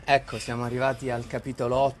Ecco, siamo arrivati al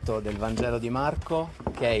capitolo 8 del Vangelo di Marco,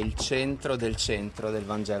 che è il centro del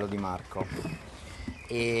Vangelo di Marco.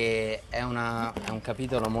 E è un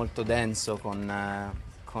capitolo molto denso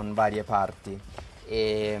con varie parti.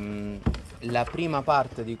 La prima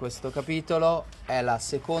parte di questo capitolo è la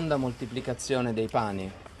seconda moltiplicazione dei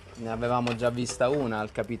pani. Ne avevamo già vista una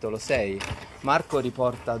al capitolo 6. Marco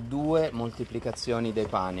riporta due moltiplicazioni dei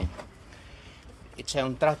pani. E c'è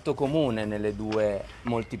un tratto comune nelle due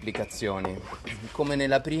moltiplicazioni. Come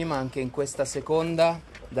nella prima, anche in questa seconda,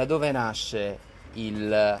 da dove nasce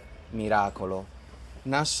il miracolo?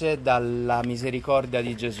 Nasce dalla misericordia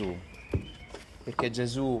di Gesù, perché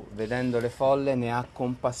Gesù, vedendo le folle, ne ha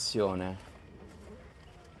compassione.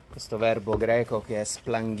 Questo verbo greco che è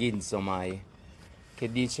splangizomai,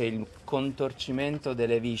 che dice il contorcimento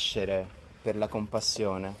delle viscere per la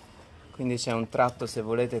compassione. Quindi c'è un tratto, se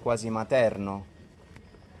volete, quasi materno.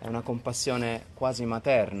 È una compassione quasi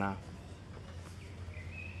materna.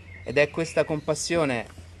 Ed è questa compassione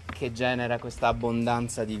che genera questa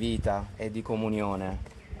abbondanza di vita e di comunione,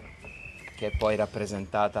 che è poi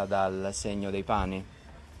rappresentata dal segno dei pani.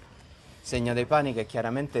 Segno dei pani che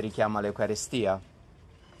chiaramente richiama l'Eucarestia.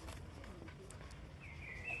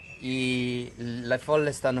 Le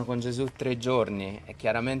folle stanno con Gesù 3 giorni, è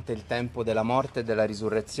chiaramente il tempo della morte e della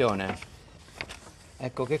risurrezione.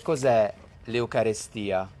 Ecco, che cos'è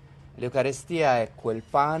l'Eucarestia? L'Eucarestia è quel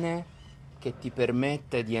pane che ti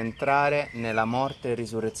permette di entrare nella morte e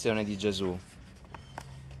risurrezione di Gesù.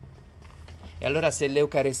 E allora se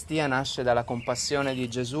l'Eucarestia nasce dalla compassione di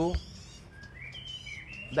Gesù,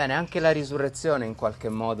 bene, anche la risurrezione in qualche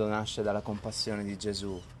modo nasce dalla compassione di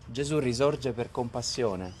Gesù. Gesù risorge per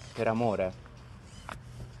compassione, per amore.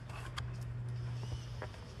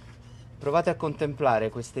 Provate a contemplare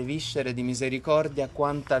queste viscere di misericordia,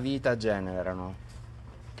 quanta vita generano.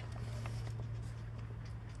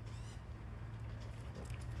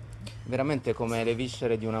 Veramente come le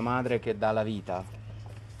viscere di una madre che dà la vita,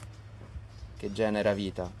 che genera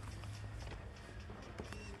vita.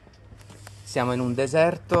 Siamo in un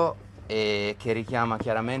deserto che richiama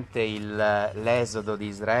chiaramente l'esodo di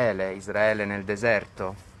Israele, Israele nel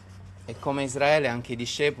deserto. E come Israele anche i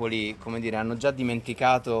discepoli, come dire, hanno già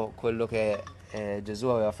dimenticato quello che Gesù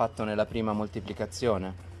aveva fatto nella prima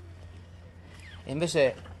moltiplicazione. E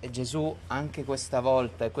invece Gesù anche questa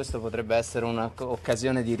volta, e questo potrebbe essere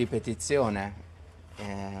un'occasione di ripetizione,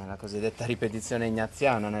 la cosiddetta ripetizione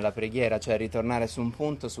ignaziana nella preghiera, cioè ritornare su un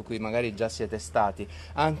punto su cui magari già siete stati.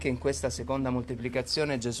 Anche in questa seconda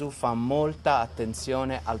moltiplicazione Gesù fa molta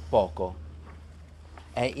attenzione al poco.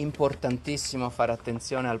 È importantissimo fare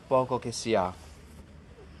attenzione al poco che si ha.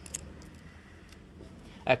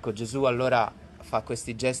 Ecco, Gesù allora fa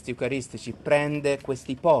questi gesti eucaristici, prende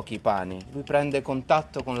questi pochi pani, lui prende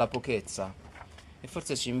contatto con la pochezza e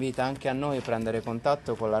forse ci invita anche a noi a prendere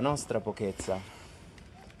contatto con la nostra pochezza,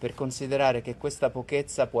 per considerare che questa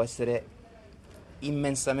pochezza può essere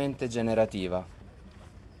immensamente generativa.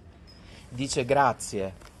 Dice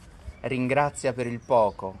grazie, ringrazia per il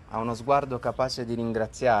poco, ha uno sguardo capace di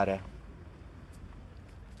ringraziare,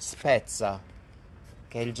 spezza,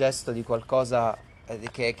 che è il gesto di qualcosa,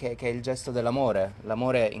 che è il gesto dell'amore.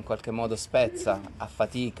 L'amore in qualche modo spezza,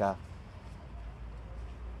 affatica,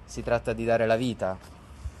 si tratta di dare la vita.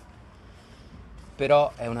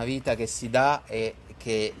 Però è una vita che si dà e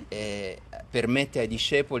che permette ai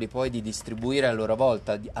discepoli poi di distribuire a loro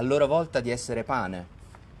volta di essere pane.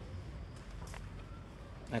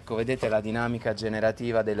 Ecco, vedete la dinamica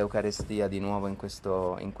generativa dell'Eucarestia di nuovo in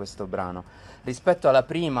questo brano. Rispetto alla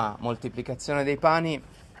prima moltiplicazione dei pani,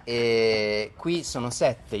 qui sono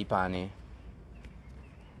 7 i pani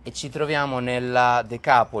e ci troviamo nella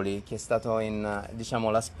Decapoli, che è stato diciamo,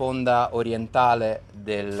 la sponda orientale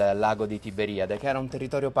del lago di Tiberiade, che era un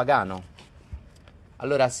territorio pagano.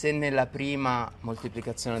 Allora, se nella prima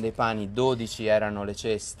moltiplicazione dei pani 12 erano le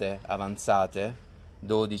ceste avanzate,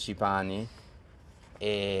 12 pani,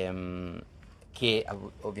 che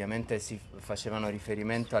ovviamente si facevano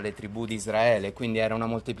riferimento alle tribù di Israele, quindi era una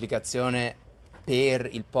moltiplicazione per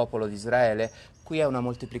il popolo di Israele, qui è una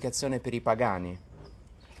moltiplicazione per i pagani.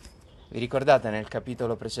 Vi ricordate nel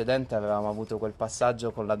capitolo precedente avevamo avuto quel passaggio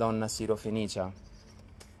con la donna sirofenicia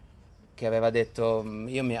che aveva detto a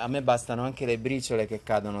me bastano anche le briciole che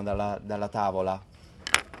cadono dalla tavola,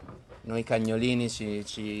 noi cagnolini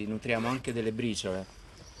ci nutriamo anche delle briciole.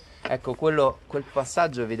 Ecco, quel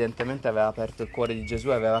passaggio evidentemente aveva aperto il cuore di Gesù,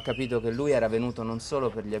 aveva capito che lui era venuto non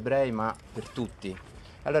solo per gli ebrei, ma per tutti.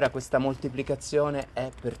 Allora questa moltiplicazione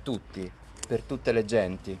è per tutti, per tutte le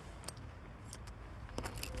genti.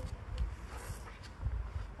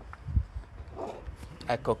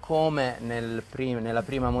 Ecco, come nella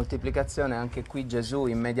prima moltiplicazione, anche qui Gesù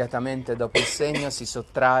immediatamente dopo il segno si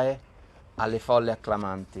sottrae alle folle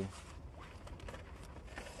acclamanti.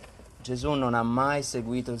 Gesù non ha mai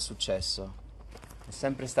seguito il successo, è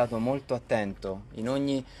sempre stato molto attento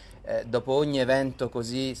dopo ogni evento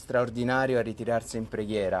così straordinario a ritirarsi in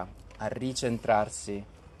preghiera, a ricentrarsi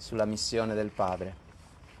sulla missione del Padre,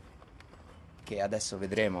 che adesso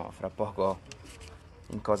vedremo fra poco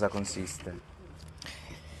in cosa consiste.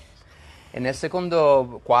 E nel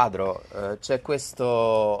secondo quadro c'è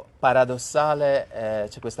questa paradossale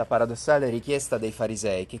richiesta dei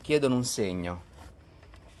farisei che chiedono un segno.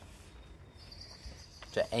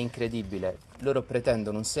 Cioè è incredibile, loro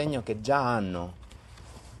pretendono un segno che già hanno.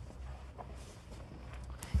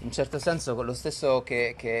 In certo senso lo stesso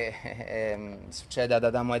che succede ad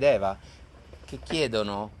Adamo ed Eva, che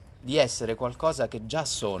chiedono di essere qualcosa che già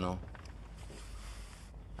sono.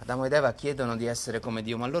 Adamo ed Eva chiedono di essere come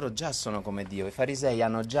Dio, ma loro già sono come Dio. I farisei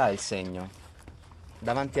hanno già il segno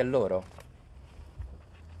davanti a loro.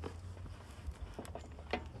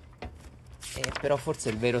 E però forse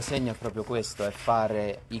il vero segno è proprio questo, è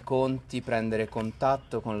fare i conti, prendere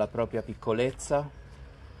contatto con la propria piccolezza,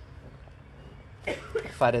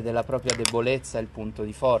 fare della propria debolezza il punto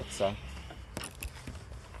di forza.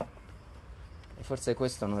 E forse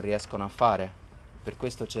questo non riescono a fare, per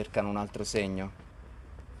questo cercano un altro segno.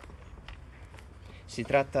 Si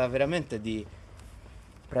tratta veramente di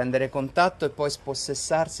prendere contatto e poi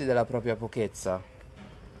spossessarsi della propria pochezza,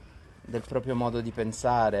 del proprio modo di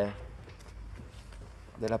pensare,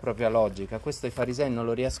 della propria logica. Questo i farisei non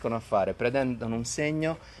lo riescono a fare, pretendono un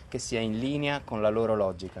segno che sia in linea con la loro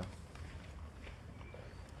logica.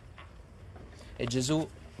 E Gesù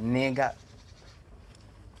nega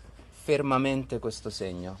fermamente questo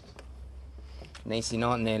segno.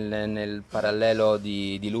 Nel parallelo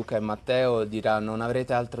di Luca e Matteo dirà: non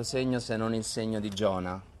avrete altro segno se non il segno di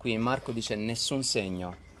Giona. Qui in Marco dice nessun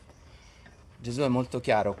segno. Gesù è molto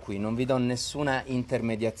chiaro qui: non vi do nessuna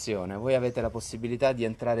intermediazione, voi avete la possibilità di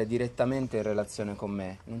entrare direttamente in relazione con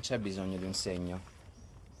me, non c'è bisogno di un segno.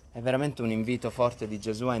 È veramente un invito forte di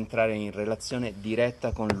Gesù a entrare in relazione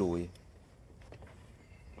diretta con Lui,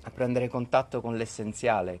 a prendere contatto con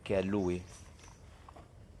l'essenziale che è Lui.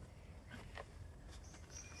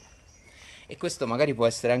 E questo magari può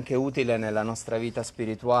essere anche utile nella nostra vita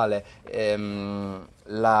spirituale.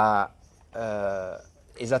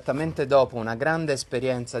 Esattamente dopo una grande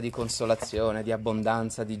esperienza di consolazione, di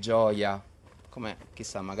abbondanza, di gioia, come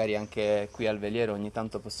chissà, magari anche qui al Veliero ogni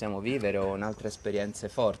tanto possiamo vivere, o in altre esperienze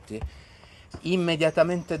forti,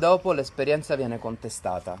 immediatamente dopo l'esperienza viene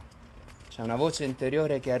contestata. C'è una voce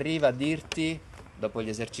interiore che arriva a dirti, dopo gli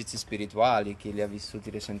esercizi spirituali, chi li ha vissuti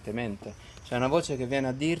recentemente, c'è una voce che viene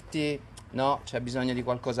a dirti: no, c'è bisogno di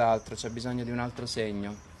qualcos'altro, c'è bisogno di un altro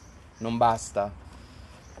segno, non basta.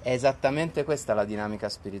 È esattamente questa la dinamica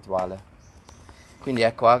spirituale. Quindi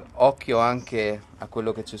ecco, occhio anche a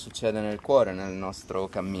quello che ci succede nel cuore, nel nostro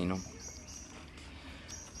cammino.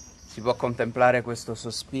 Si può contemplare questo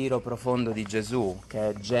sospiro profondo di Gesù,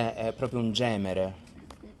 che è proprio un gemere.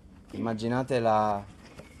 Immaginate la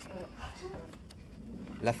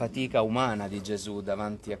fatica umana di Gesù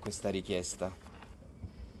davanti a questa richiesta.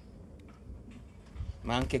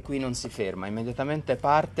 Ma anche qui non si ferma, immediatamente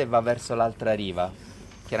parte e va verso l'altra riva.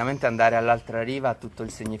 Chiaramente andare all'altra riva ha tutto il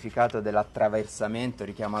significato dell'attraversamento,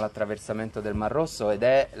 richiama l'attraversamento del Mar Rosso ed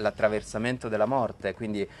è l'attraversamento della morte,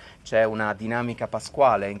 quindi c'è una dinamica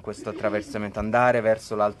pasquale in questo attraversamento, andare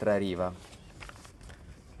verso l'altra riva.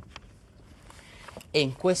 E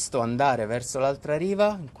in questo andare verso l'altra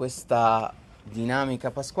riva, in questa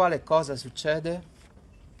dinamica pasquale, cosa succede?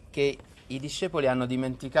 Che i discepoli hanno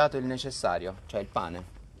dimenticato il necessario, cioè il pane.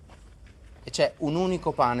 E c'è un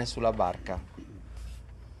unico pane sulla barca.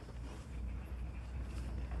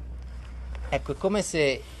 Ecco, è come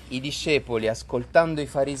se i discepoli, ascoltando i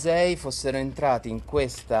farisei, fossero entrati in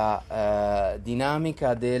questa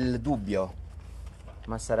dinamica del dubbio.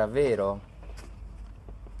 Ma sarà vero?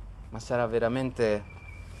 Ma sarà veramente...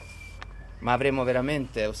 Ma avremo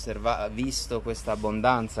veramente visto questa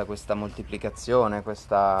abbondanza, questa moltiplicazione,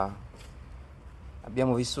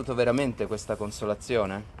 abbiamo vissuto veramente questa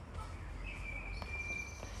consolazione?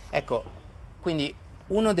 Ecco, quindi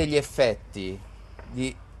uno degli effetti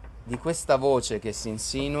di questa voce che si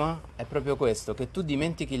insinua è proprio questo, che tu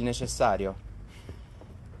dimentichi il necessario.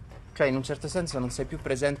 Cioè, in un certo senso non sei più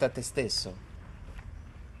presente a te stesso.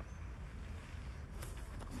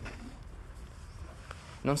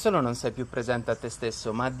 Non solo non sei più presente a te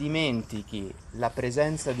stesso, ma dimentichi la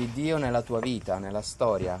presenza di Dio nella tua vita, nella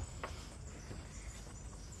storia.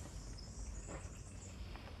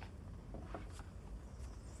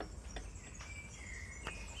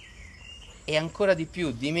 e ancora di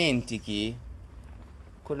più dimentichi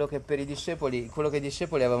quello che per i discepoli, quello che i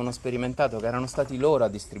discepoli avevano sperimentato, che erano stati loro a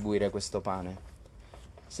distribuire questo pane.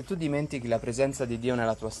 Se tu dimentichi la presenza di Dio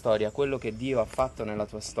nella tua storia, quello che Dio ha fatto nella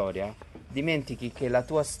tua storia, dimentichi che la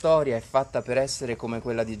tua storia è fatta per essere come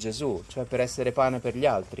quella di Gesù, cioè per essere pane per gli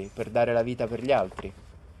altri, per dare la vita per gli altri.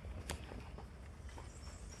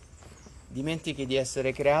 Dimentichi di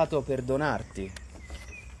essere creato per donarti.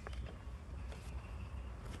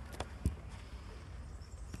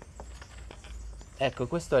 Ecco,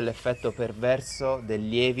 questo è l'effetto perverso del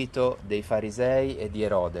lievito dei farisei e di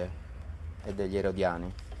Erode e degli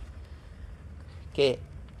erodiani, che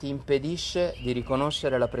ti impedisce di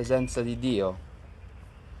riconoscere la presenza di Dio,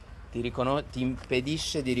 ti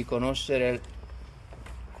impedisce di riconoscere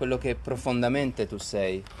quello che profondamente tu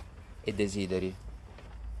sei e desideri.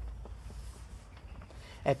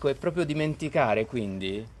 Ecco, e proprio dimenticare,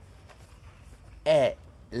 quindi, è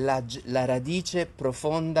la radice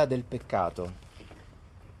profonda del peccato.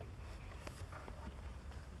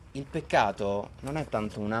 Il peccato non è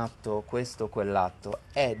tanto un atto, questo o quell'atto,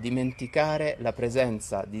 è dimenticare la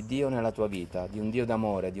presenza di Dio nella tua vita, di un Dio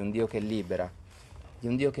d'amore, di un Dio che libera, di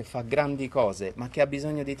un Dio che fa grandi cose, ma che ha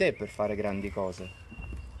bisogno di te per fare grandi cose.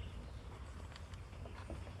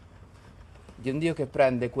 Di un Dio che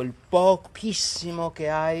prende quel pochissimo che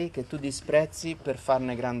hai, che tu disprezzi, per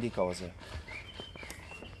farne grandi cose.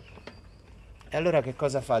 E allora che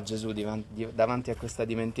cosa fa Gesù davanti a questa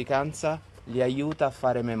dimenticanza? Li aiuta a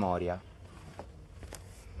fare memoria.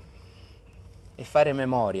 E fare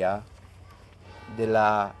memoria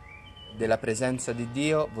della presenza di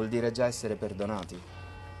Dio vuol dire già essere perdonati.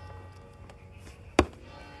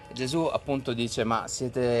 Gesù appunto dice: ma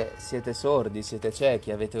siete sordi, siete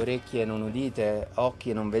ciechi, avete orecchie e non udite, occhi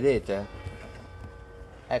e non vedete.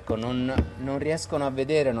 Ecco, non riescono a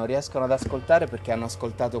vedere, non riescono ad ascoltare perché hanno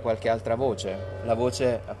ascoltato qualche altra voce, la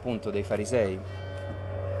voce appunto dei farisei.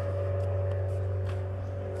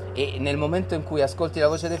 E nel momento in cui ascolti la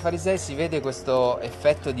voce dei farisei si vede questo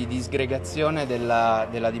effetto di disgregazione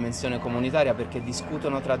della dimensione comunitaria, perché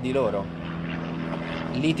discutono tra di loro,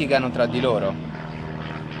 litigano tra di loro.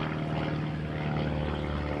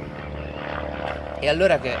 E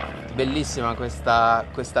allora che bellissima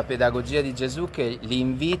questa pedagogia di Gesù, che li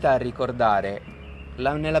invita a ricordare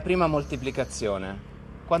nella prima moltiplicazione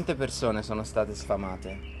quante persone sono state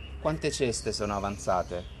sfamate, quante ceste sono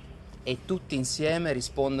avanzate, e tutti insieme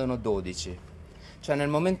rispondono 12. Cioè nel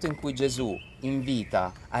momento in cui Gesù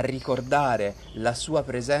invita a ricordare la sua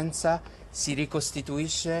presenza, si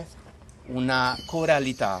ricostituisce una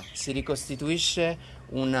coralità, si ricostituisce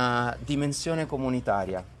una dimensione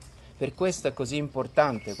comunitaria. Per questo è così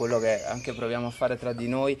importante quello che anche proviamo a fare tra di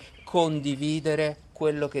noi, condividere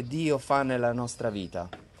quello che Dio fa nella nostra vita,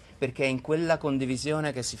 perché è in quella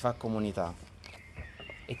condivisione che si fa comunità.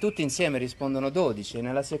 E tutti insieme rispondono 12, e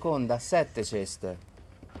nella seconda 7 ceste.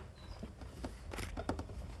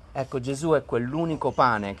 Ecco, Gesù è quell'unico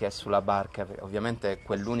pane che è sulla barca, ovviamente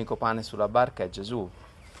quell'unico pane sulla barca è Gesù.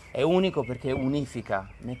 È unico perché unifica,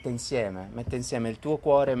 mette insieme il tuo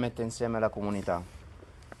cuore e mette insieme la comunità.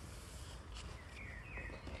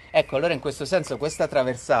 Ecco, allora in questo senso questa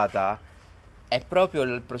traversata è proprio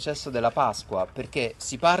il processo della Pasqua, perché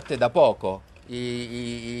si parte da poco,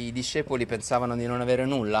 i discepoli pensavano di non avere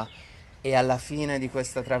nulla, e alla fine di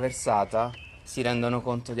questa traversata si rendono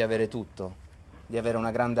conto di avere tutto, di avere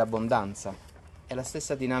una grande abbondanza. È la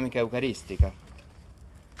stessa dinamica eucaristica.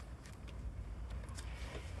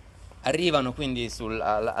 Arrivano quindi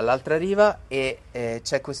all'altra riva e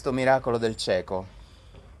c'è questo miracolo del cieco,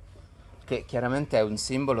 che chiaramente è un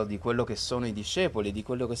simbolo di quello che sono i discepoli, di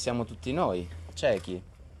quello che siamo tutti noi, ciechi,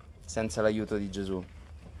 senza l'aiuto di Gesù.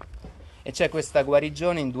 E c'è questa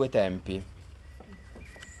guarigione in 2 tempi.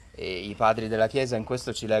 E i padri della Chiesa in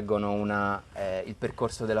questo ci leggono il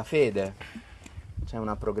percorso della fede, c'è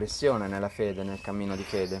una progressione nella fede, nel cammino di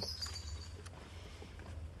fede.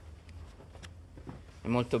 È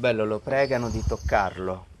molto bello, lo pregano di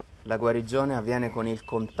toccarlo. La guarigione avviene con il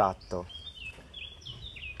contatto.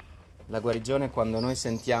 La guarigione è quando noi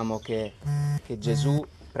sentiamo che Gesù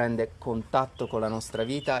prende contatto con la nostra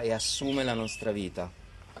vita e assume la nostra vita,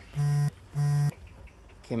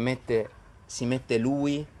 che si mette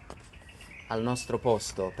Lui al nostro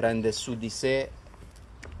posto, prende su di sé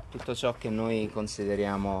tutto ciò che noi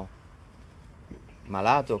consideriamo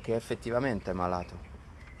malato, che effettivamente è malato.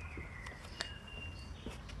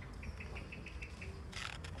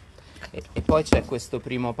 E poi c'è questo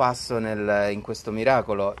primo passo in questo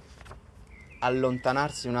miracolo,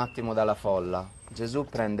 allontanarsi un attimo dalla folla. Gesù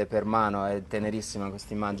prende per mano, è tenerissima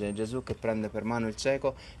questa immagine, Gesù che prende per mano il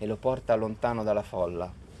cieco e lo porta lontano dalla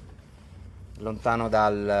folla. lontano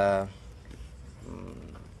dalle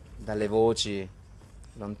voci,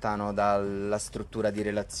 lontano dalla struttura di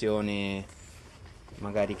relazioni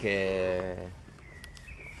magari che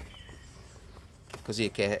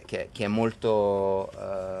è molto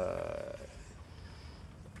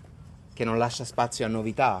che non lascia spazio a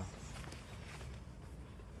novità,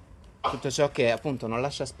 tutto ciò che appunto non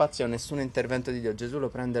lascia spazio a nessun intervento di Dio, Gesù lo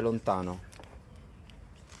prende lontano.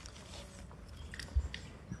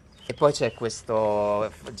 E poi c'è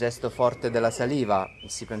questo gesto forte della saliva.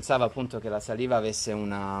 Si pensava appunto che la saliva avesse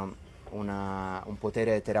un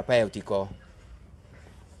potere terapeutico,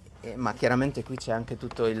 ma chiaramente qui c'è anche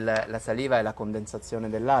tutto la saliva e la condensazione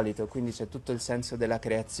dell'alito, quindi c'è tutto il senso della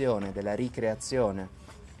creazione, della ricreazione,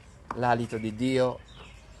 l'alito di Dio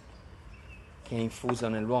che è infuso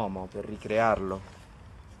nell'uomo per ricrearlo.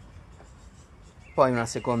 Poi una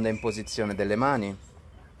seconda imposizione delle mani.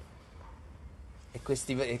 E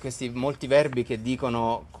questi molti verbi che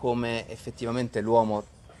dicono come effettivamente l'uomo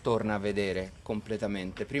torna a vedere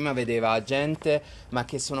completamente. Prima vedeva gente, ma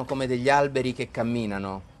che sono come degli alberi che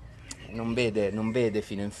camminano, non vede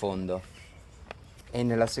fino in fondo. E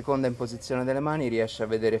nella seconda imposizione delle mani riesce a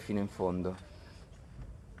vedere fino in fondo.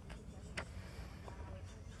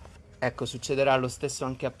 Ecco, succederà lo stesso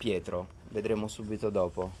anche a Pietro, vedremo subito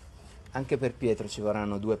dopo. Anche per Pietro ci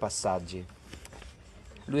vorranno 2 passaggi.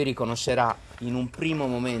 Lui riconoscerà in un primo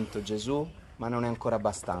momento Gesù, ma non è ancora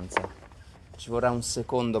abbastanza. Ci vorrà un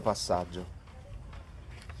secondo passaggio.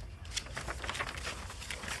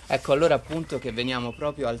 Ecco allora appunto che veniamo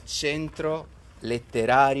proprio al centro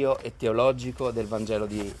letterario e teologico del Vangelo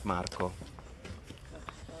di Marco.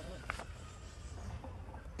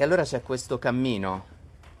 E allora c'è questo cammino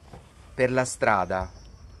per la strada.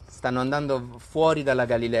 Stanno andando fuori dalla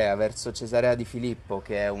Galilea verso Cesarea di Filippo,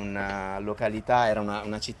 che è una località, era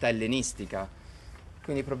una città ellenistica,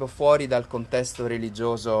 quindi proprio fuori dal contesto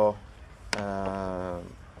religioso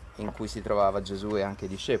in cui si trovava Gesù e anche i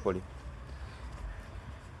discepoli.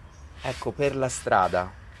 Ecco, per la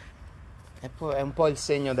strada. È un po' il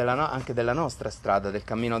segno anche della nostra strada, del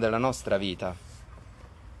cammino della nostra vita.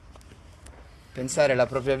 Pensare la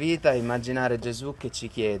propria vita e immaginare Gesù che ci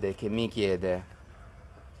chiede, che mi chiede: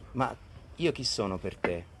 ma io chi sono per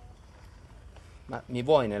te? Ma mi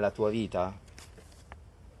vuoi nella tua vita?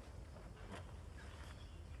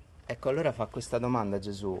 Ecco, allora fa questa domanda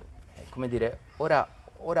Gesù. È come dire, ora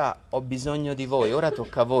ho bisogno di voi, ora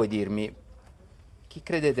tocca a voi dirmi chi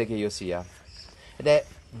credete che io sia. Ed è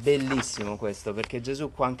bellissimo questo, perché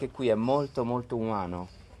Gesù anche qui è molto molto umano.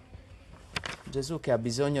 Gesù che ha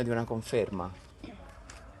bisogno di una conferma.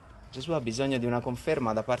 Gesù ha bisogno di una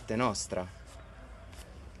conferma da parte nostra.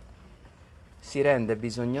 Si rende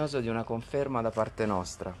bisognoso di una conferma da parte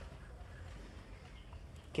nostra,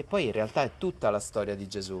 che poi in realtà è tutta la storia di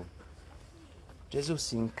Gesù. Gesù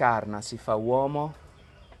si incarna, si fa uomo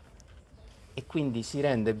e quindi si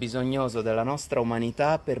rende bisognoso della nostra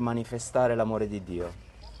umanità per manifestare l'amore di Dio.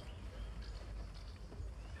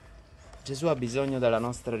 Gesù ha bisogno della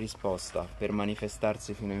nostra risposta per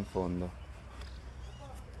manifestarsi fino in fondo.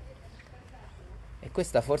 E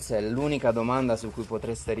questa forse è l'unica domanda su cui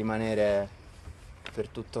potreste rimanere per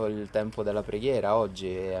tutto il tempo della preghiera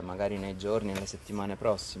oggi e magari nei giorni e nelle settimane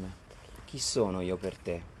prossime. Chi sono io per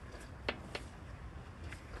te?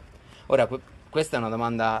 Ora, questa è una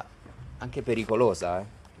domanda anche pericolosa,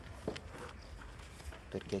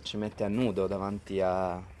 perché ci mette a nudo davanti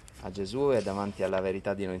a Gesù e davanti alla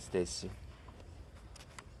verità di noi stessi.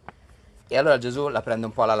 E allora Gesù la prende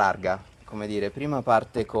un po' alla larga, come dire, prima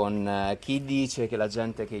parte con chi dice che la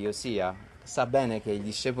gente che io sia. Sa bene che i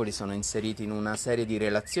discepoli sono inseriti in una serie di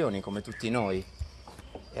relazioni come tutti noi.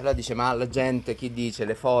 E allora dice, ma la gente, chi dice,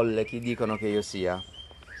 le folle, chi dicono che io sia?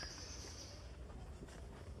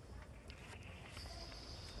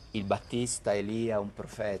 Il Battista, Elia, un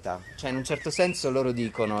profeta. Cioè in un certo senso loro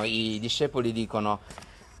dicono, i discepoli dicono,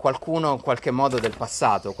 qualcuno in qualche modo del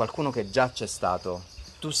passato, qualcuno che già c'è stato.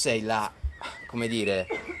 Tu sei la, come dire,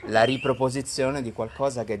 la riproposizione di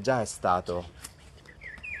qualcosa che già è stato.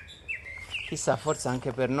 Chissà, forse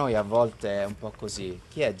anche per noi a volte è un po' così.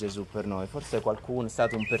 Chi è Gesù per noi? Forse qualcuno è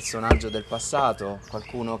stato un personaggio del passato,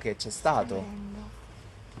 qualcuno che c'è stato.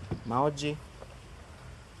 Ma oggi?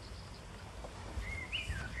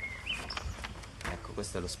 Ecco,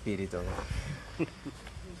 questo è lo spirito.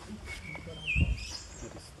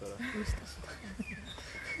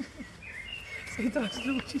 Sei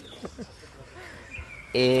traslucido.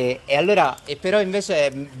 E però invece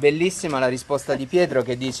è bellissima la risposta di Pietro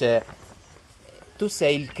che dice: tu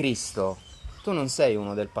sei il Cristo, tu non sei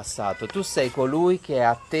uno del passato, tu sei colui che è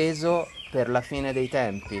atteso per la fine dei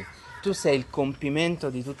tempi, tu sei il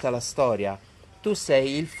compimento di tutta la storia. Tu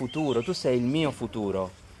sei il futuro, tu sei il mio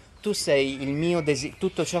futuro, tu sei il mio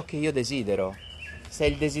tutto ciò che io desidero,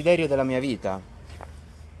 sei il desiderio della mia vita.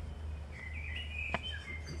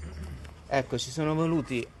 Ecco, ci sono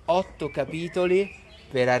voluti 8 capitoli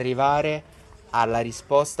per arrivare alla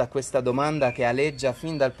risposta a questa domanda che aleggia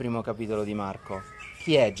fin dal primo capitolo di Marco.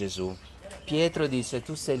 Chi è Gesù? Pietro dice: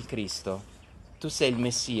 tu sei il Cristo, tu sei il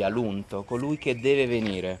Messia, l'unto, colui che deve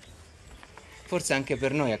venire. Forse anche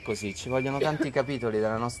per noi è così, ci vogliono tanti capitoli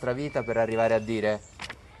della nostra vita per arrivare a dire: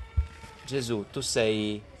 Gesù, tu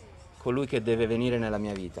sei colui che deve venire nella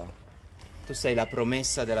mia vita, tu sei la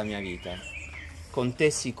promessa della mia vita, con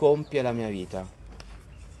te si compie la mia vita.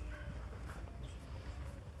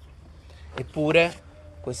 Eppure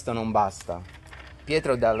questo non basta.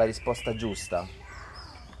 Pietro dà la risposta giusta,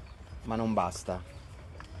 ma non basta.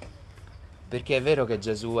 Perché è vero che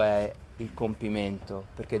Gesù è il compimento,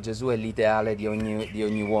 perché Gesù è l'ideale di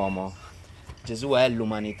ogni uomo, Gesù è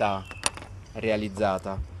l'umanità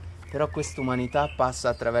realizzata, però quest'umanità passa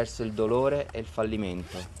attraverso il dolore e il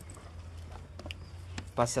fallimento,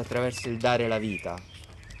 passa attraverso il dare la vita.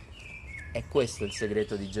 È questo il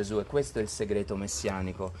segreto di Gesù, e questo è il segreto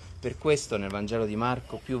messianico. Per questo nel Vangelo di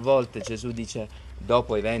Marco più volte Gesù dice,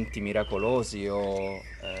 dopo eventi miracolosi o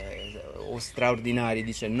straordinari,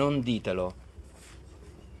 dice: non ditelo,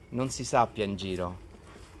 non si sappia in giro,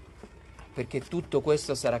 perché tutto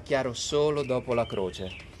questo sarà chiaro solo dopo la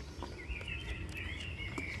croce.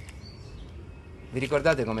 Vi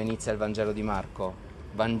ricordate come inizia il Vangelo di Marco?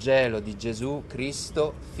 Vangelo di Gesù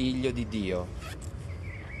Cristo, figlio di Dio.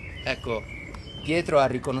 Ecco, Pietro ha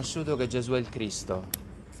riconosciuto che Gesù è il Cristo,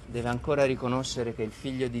 deve ancora riconoscere che il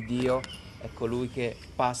figlio di Dio è colui che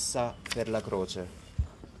passa per la croce.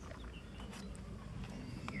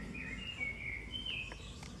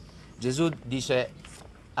 Gesù dice: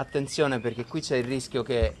 attenzione, perché qui c'è il rischio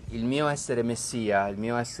che il mio essere Messia, il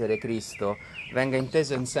mio essere Cristo, venga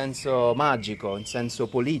inteso in senso magico, in senso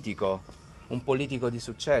politico, un politico di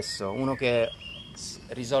successo, uno che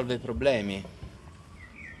risolve i problemi.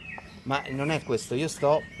 Ma non è questo, io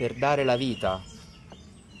sto per dare la vita.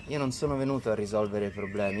 Io non sono venuto a risolvere i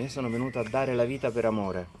problemi, io sono venuto a dare la vita per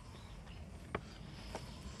amore.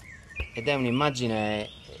 Ed è un'immagine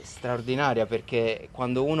straordinaria, perché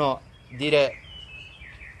quando uno dire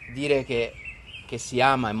che si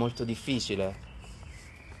ama è molto difficile.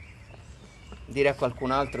 Dire a qualcun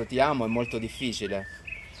altro ti amo è molto difficile.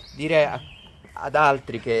 Dire ad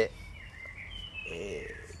altri che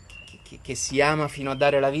si ama fino a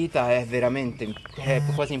dare la vita è veramente è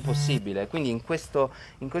quasi impossibile. Quindi in questo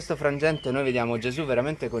frangente noi vediamo Gesù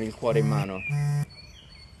veramente con il cuore in mano.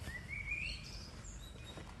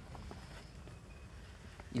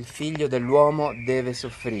 Il figlio dell'uomo deve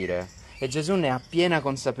soffrire, e Gesù ne ha piena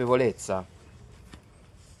consapevolezza.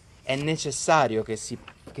 È necessario che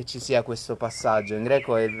ci sia questo passaggio. In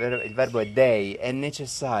greco il verbo è dei, è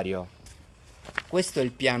necessario. Questo è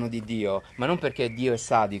il piano di Dio, ma non perché Dio è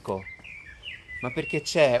sadico, ma perché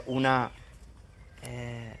c'è una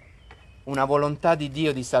volontà di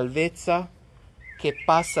Dio di salvezza che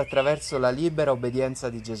passa attraverso la libera obbedienza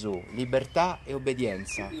di Gesù. Libertà e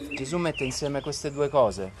obbedienza. Gesù mette insieme queste due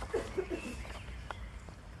cose.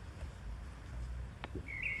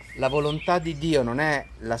 La volontà di Dio non è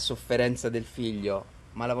la sofferenza del figlio,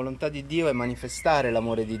 ma la volontà di Dio è manifestare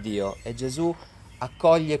l'amore di Dio, e Gesù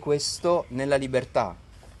accoglie questo nella libertà.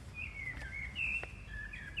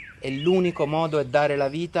 E l'unico modo è dare la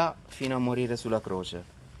vita fino a morire sulla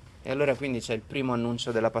croce. E allora quindi c'è il primo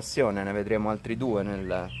annuncio della passione, ne vedremo altri due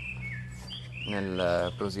nel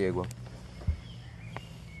prosieguo.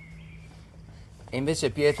 E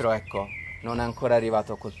invece Pietro, ecco, non è ancora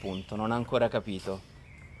arrivato a quel punto, non ha ancora capito.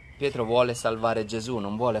 Pietro vuole salvare Gesù,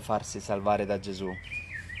 non vuole farsi salvare da Gesù.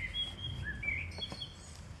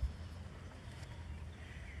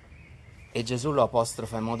 E Gesù lo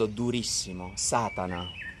apostrofa in modo durissimo: Satana,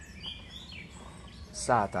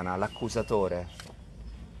 Satana, l'accusatore,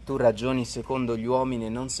 tu ragioni secondo gli uomini e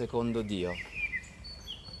non secondo Dio.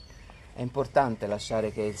 È importante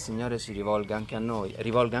lasciare che il Signore ci rivolga anche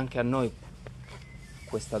a noi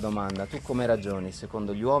questa domanda: tu come ragioni,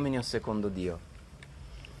 secondo gli uomini o secondo Dio?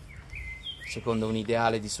 Secondo un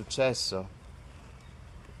ideale di successo,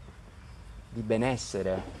 di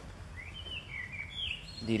benessere,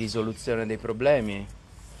 di risoluzione dei problemi?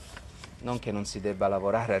 Non che non si debba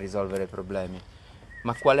lavorare a risolvere i problemi,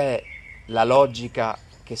 ma qual è la logica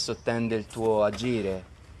che sottende il tuo agire?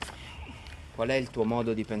 Qual è il tuo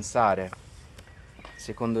modo di pensare?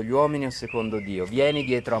 Secondo gli uomini o secondo Dio? Vieni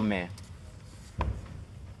dietro a me.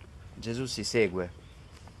 Gesù si segue.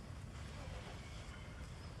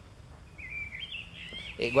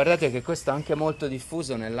 E guardate che questo è anche molto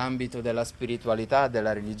diffuso nell'ambito della spiritualità,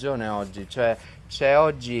 della religione oggi, cioè c'è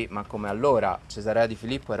oggi, ma come allora, Cesarea di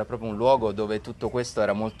Filippo era proprio un luogo dove tutto questo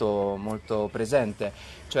era molto, molto presente,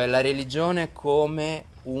 cioè la religione come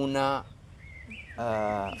una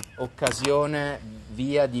occasione,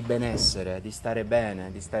 via di benessere, di stare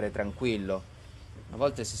bene, di stare tranquillo. A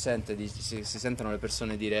volte si sentono le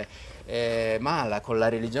persone dire con la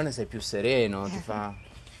religione sei più sereno,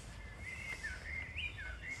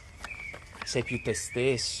 sei più te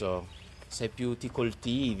stesso, ti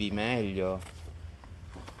coltivi meglio.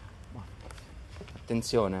 Ma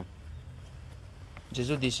attenzione,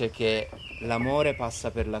 Gesù dice che l'amore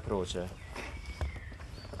passa per la croce,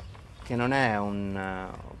 che non è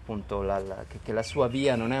appunto che la sua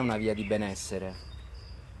via non è una via di benessere.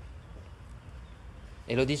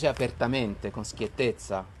 E lo dice apertamente, con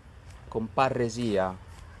schiettezza, con parresia,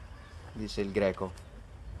 dice il greco.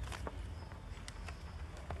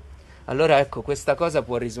 Allora ecco, questa cosa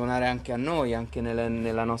può risuonare anche a noi, anche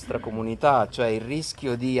nella nostra comunità, cioè il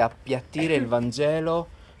rischio di appiattire il Vangelo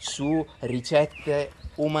su ricette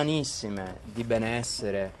umanissime di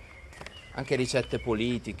benessere, anche ricette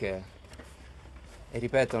politiche. E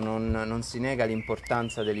ripeto, non si nega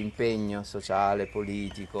l'importanza dell'impegno sociale,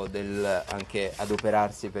 politico, anche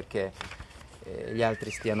adoperarsi perché gli altri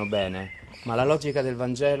stiano bene, ma la logica del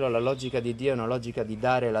Vangelo, la logica di Dio è una logica di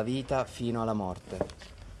dare la vita fino alla morte.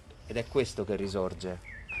 Ed è questo che risorge,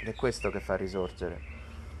 ed è questo che fa risorgere.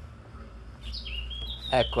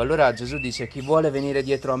 Ecco, allora Gesù dice: chi vuole venire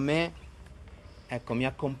dietro a me, ecco, mi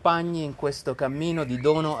accompagni in questo cammino di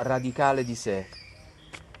dono radicale di sé.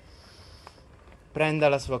 Prenda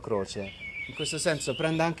la sua croce. In questo senso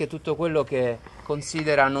prenda anche tutto quello che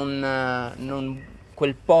considera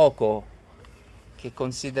quel poco che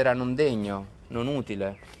considera non degno, non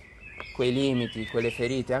utile, quei limiti, quelle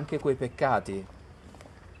ferite, anche quei peccati.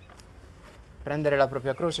 Prendere la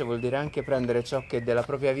propria croce vuol dire anche prendere ciò che della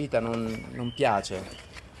propria vita non piace,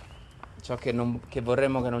 ciò che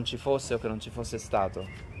vorremmo che non ci fosse o che non ci fosse stato,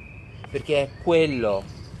 perché è quello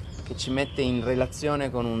che ci mette in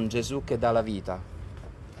relazione con un Gesù che dà la vita,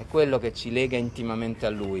 è quello che ci lega intimamente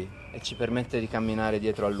a Lui e ci permette di camminare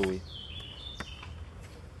dietro a Lui.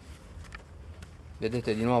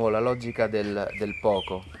 Vedete di nuovo la logica del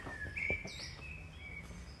poco.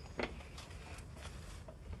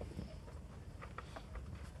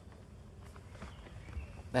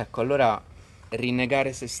 Ecco, allora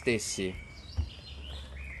rinnegare se stessi.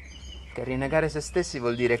 Che rinnegare se stessi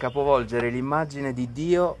vuol dire capovolgere l'immagine di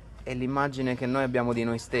Dio e l'immagine che noi abbiamo di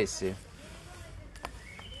noi stessi.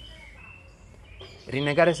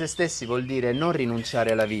 Rinnegare se stessi vuol dire non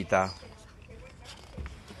rinunciare alla vita,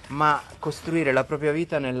 ma costruire la propria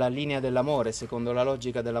vita nella linea dell'amore, secondo la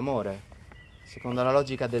logica dell'amore, secondo la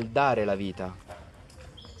logica del dare la vita.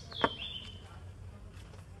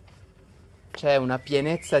 C'è una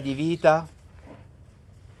pienezza di vita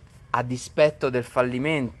a dispetto del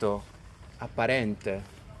fallimento apparente.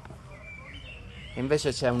 E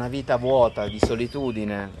invece c'è una vita vuota, di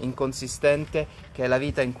solitudine, inconsistente, che è la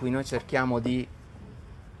vita in cui noi cerchiamo di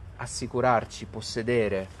assicurarci,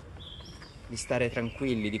 possedere, di stare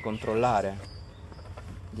tranquilli, di controllare,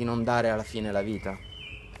 di non dare alla fine la vita.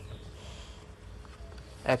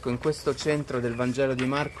 Ecco, in questo centro del Vangelo di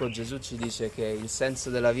Marco Gesù ci dice che il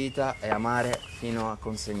senso della vita è amare fino a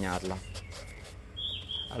consegnarla.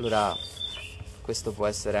 Allora, questo può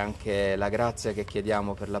essere anche la grazia che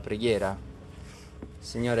chiediamo per la preghiera.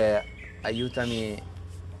 Signore, aiutami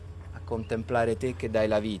a contemplare te che dai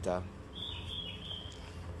la vita,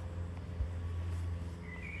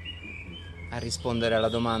 a rispondere alla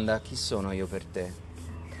domanda: chi sono io per te?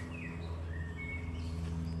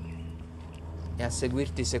 E a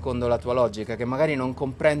seguirti secondo la tua logica, che magari non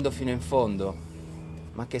comprendo fino in fondo,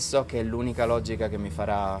 ma che so che è l'unica logica che mi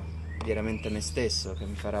farà veramente me stesso, che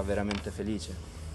mi farà veramente felice.